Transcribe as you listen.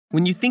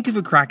When you think of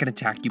a Kraken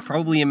attack, you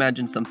probably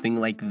imagine something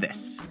like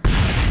this.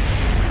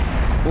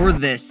 Or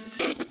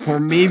this. Or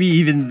maybe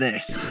even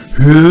this.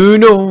 Who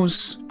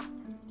knows?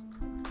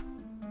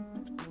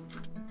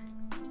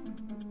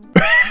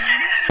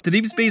 The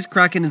Deep Space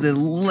Kraken is a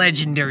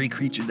legendary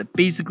creature that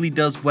basically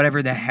does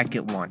whatever the heck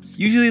it wants.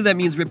 Usually that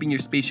means ripping your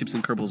spaceships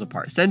and Kerbals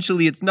apart.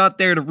 Essentially, it's not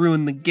there to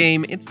ruin the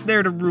game, it's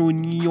there to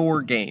ruin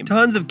your game.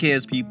 Tons of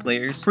KSP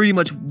players pretty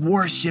much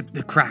worship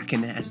the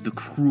Kraken as the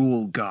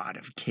cruel god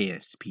of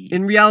KSP.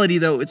 In reality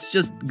though, it's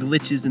just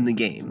glitches in the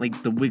game,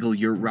 like the wiggle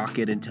your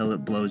rocket until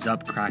it blows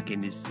up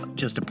Kraken is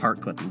just a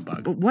part clipping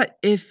bug. But what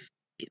if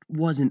it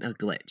wasn't a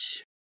glitch?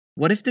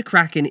 What if the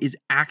Kraken is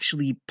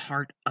actually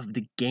part of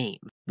the game?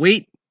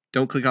 Wait.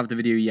 Don't click off the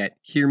video yet.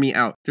 Hear me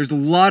out. There's a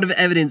lot of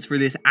evidence for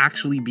this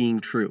actually being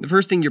true. The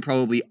first thing you're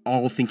probably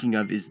all thinking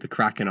of is the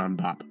Kraken on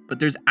Bop, but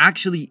there's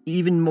actually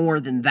even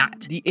more than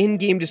that. The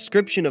in-game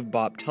description of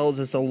Bop tells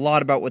us a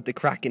lot about what the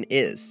Kraken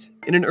is.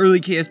 In an early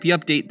KSP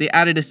update, they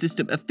added a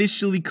system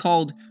officially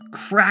called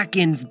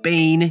Kraken's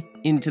Bane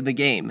into the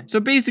game. So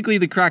basically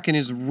the Kraken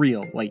is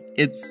real, like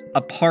it's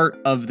a part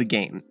of the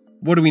game.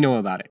 What do we know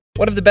about it?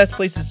 One of the best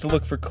places to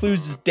look for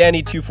clues is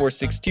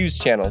Danny2462's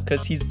channel,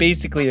 because he's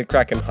basically a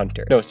Kraken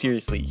hunter. No,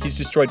 seriously, he's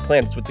destroyed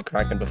planets with the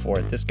Kraken before.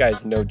 This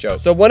guy's no joke.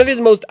 So one of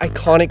his most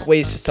iconic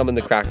ways to summon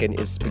the Kraken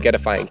is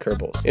spaghettifying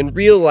Kerbals. In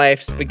real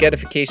life,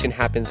 spaghettification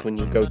happens when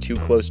you go too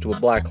close to a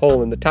black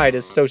hole and the tide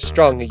is so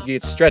strong that you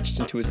get stretched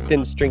into a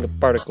thin string of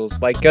particles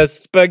like a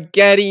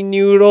spaghetti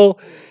noodle.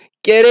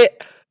 Get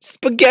it?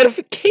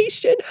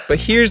 Spaghettification. But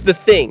here's the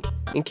thing.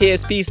 In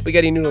KSP,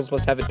 spaghetti noodles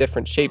must have a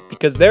different shape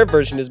because their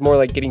version is more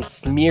like getting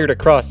smeared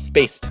across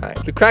space-time.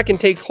 The Kraken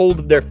takes hold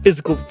of their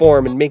physical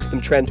form and makes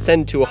them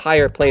transcend to a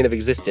higher plane of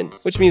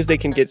existence, which means they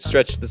can get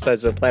stretched to the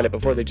size of a planet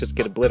before they just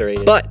get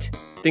obliterated. But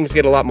things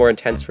get a lot more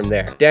intense from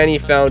there. Danny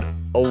found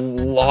a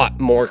lot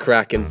more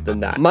Krakens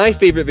than that. My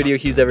favorite video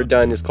he's ever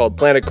done is called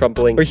Planet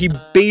Crumpling, where he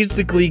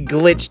basically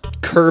glitched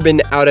Kerbal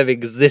out of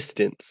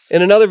existence.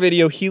 In another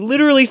video, he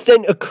literally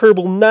sent a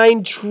Kerbal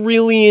 9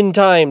 trillion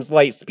times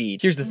light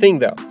speed. Here's the thing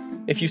though.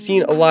 If you've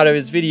seen a lot of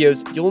his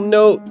videos, you'll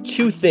know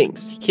two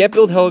things. He can't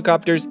build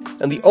helicopters,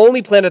 and the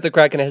only planet the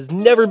Kraken has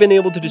never been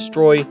able to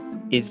destroy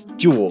is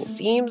Jewel.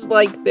 Seems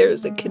like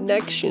there's a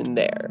connection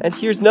there. And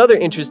here's another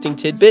interesting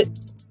tidbit.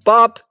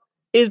 Bop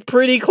is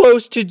pretty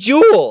close to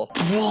Jewel.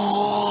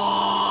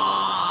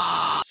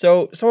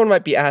 So someone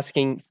might be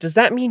asking, does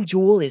that mean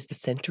Jewel is the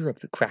center of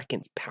the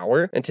Kraken's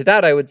power? And to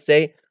that I would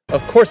say,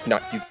 of course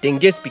not, you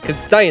dingus, because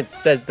science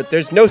says that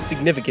there's no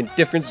significant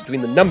difference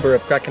between the number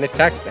of Kraken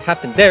attacks that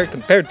happen there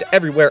compared to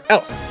everywhere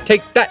else.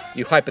 Take that,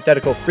 you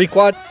hypothetical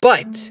freakwad.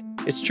 But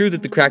it's true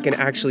that the Kraken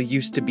actually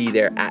used to be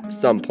there at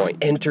some point.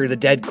 Enter the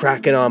dead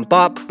Kraken on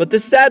Bop. But the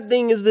sad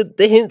thing is that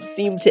the hints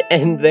seem to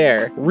end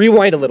there.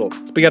 Rewind a little.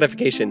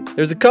 Spaghettification.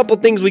 There's a couple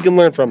things we can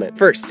learn from it.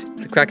 First,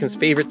 the Kraken's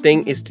favorite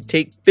thing is to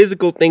take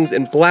physical things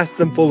and blast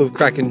them full of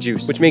Kraken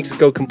juice, which makes it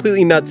go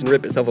completely nuts and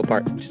rip itself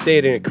apart. To say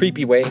it in a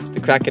creepy way,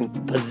 the Kraken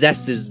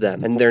possesses them,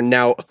 and they're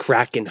now a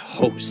Kraken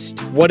host.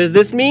 What does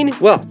this mean?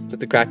 Well, that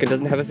the Kraken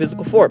doesn't have a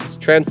physical form. It's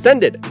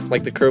transcended,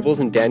 like the Kerbals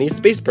in Danny's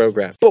space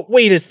program. But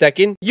wait a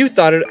second, you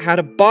thought it had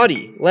a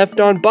body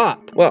left on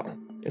Bop. Well,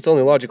 it's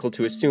only logical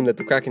to assume that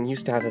the Kraken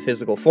used to have a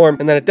physical form,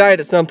 and then it died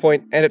at some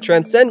point, and it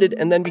transcended,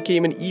 and then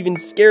became an even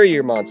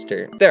scarier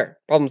monster. There,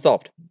 problem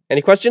solved.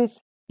 Any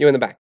questions? You in the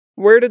back.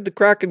 Where did the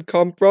Kraken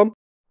come from?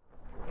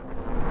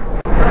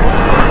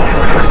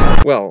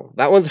 Well,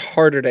 that one's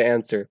harder to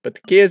answer, but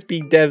the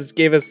KSP devs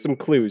gave us some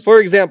clues. For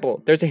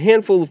example, there's a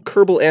handful of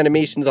Kerbal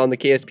animations on the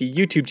KSP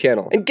YouTube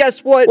channel. And guess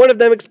what? One of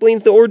them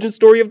explains the origin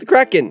story of the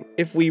Kraken,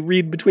 if we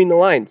read between the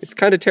lines. It's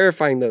kind of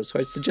terrifying though, so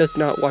I suggest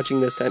not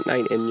watching this at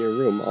night in your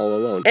room all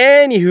alone.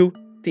 Anywho,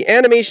 the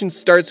animation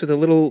starts with a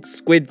little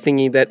squid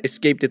thingy that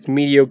escaped its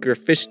mediocre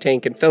fish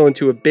tank and fell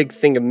into a big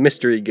thing of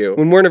mystery goo.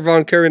 When Werner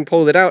von Karen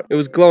pulled it out, it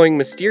was glowing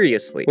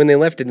mysteriously. When they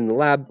left it in the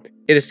lab,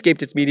 it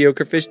escaped its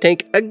mediocre fish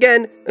tank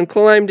again and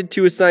climbed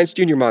into a Science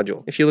Junior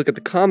module. If you look at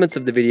the comments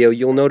of the video,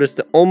 you'll notice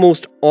that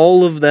almost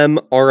all of them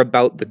are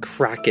about the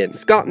Kraken.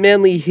 Scott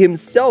Manley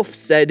himself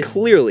said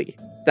clearly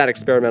that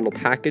experimental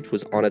package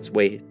was on its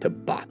way to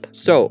Bop.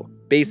 So,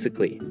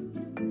 basically,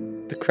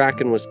 the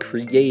Kraken was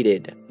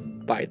created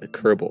by the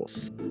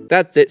Kerbals.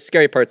 That's it,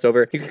 scary part's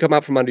over. You can come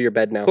out from under your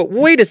bed now. But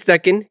wait a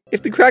second,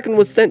 if the Kraken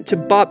was sent to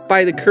Bop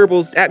by the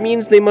Kerbals, that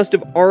means they must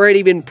have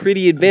already been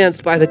pretty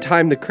advanced by the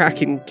time the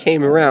Kraken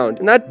came around.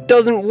 And that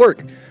doesn't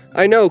work.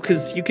 I know,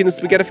 because you can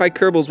spaghettify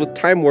Kerbals with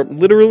Time Warp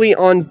literally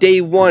on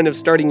day 1 of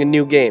starting a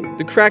new game.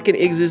 The Kraken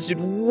existed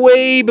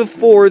way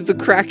before the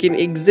Kraken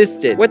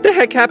existed. What the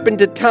heck happened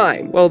to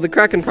time? Well, the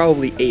Kraken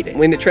probably ate it.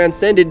 When it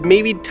transcended,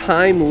 maybe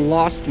time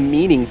lost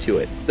meaning to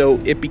it, so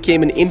it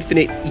became an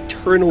infinite,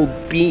 eternal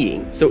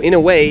being. So in a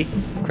way,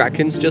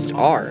 Krakens just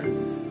are.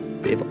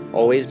 They've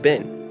always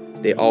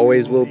been. They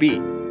always will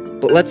be.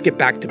 But let's get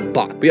back to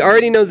Bop. We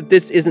already know that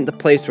this isn't the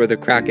place where the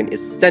Kraken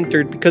is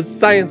centered because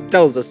science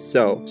tells us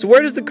so. So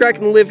where does the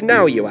Kraken live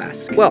now, you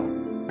ask? Well,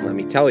 let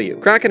me tell you.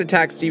 Kraken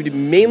attacks seem to be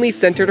mainly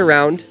centered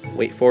around,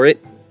 wait for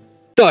it,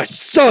 The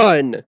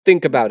sun!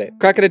 Think about it.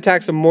 Kraken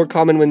attacks are more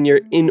common when you're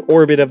in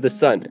orbit of the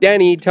sun.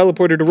 Danny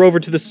teleported a rover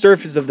to the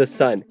surface of the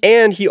sun.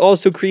 And he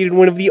also created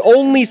one of the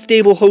only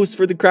stable hosts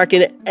for the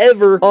Kraken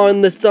ever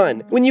on the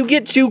sun. When you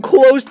get too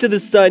close to the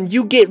sun,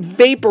 you get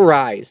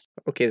vaporized.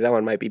 Okay, that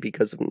one might be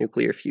because of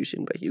nuclear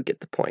fusion, but you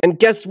get the point. And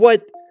guess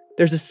what?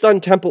 There's a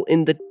sun temple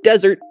in the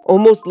desert,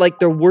 almost like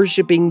they're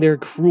worshipping their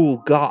cruel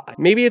god.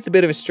 Maybe it's a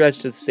bit of a stretch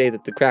to say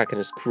that the Kraken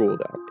is cruel,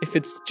 though. If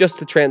it's just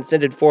the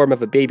transcended form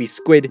of a baby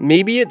squid,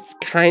 maybe it's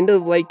kind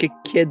of like a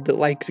kid that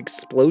likes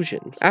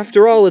explosions.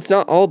 After all, it's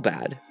not all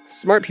bad.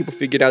 Smart people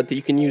figured out that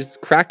you can use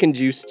Kraken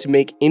juice to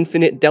make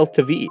infinite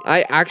Delta V.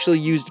 I actually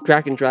used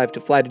Kraken Drive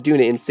to fly to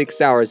Duna in 6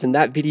 hours, and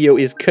that video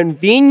is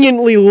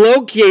conveniently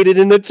located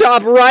in the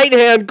top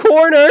right-hand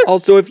corner.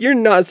 Also, if you're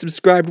not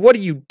subscribed, what are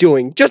you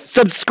doing? Just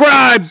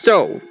subscribe!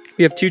 So,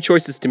 we have two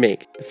choices to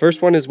make. The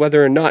first one is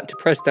whether or not to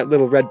press that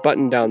little red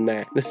button down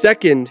there. The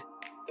second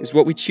is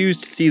what we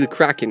choose to see the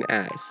Kraken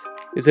as.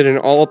 Is it an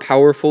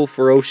all-powerful,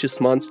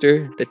 ferocious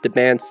monster that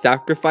demands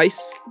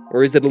sacrifice?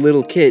 Or is it a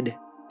little kid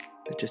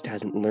that just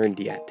hasn't learned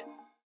yet?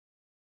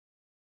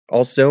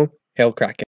 Also, hail Kraken.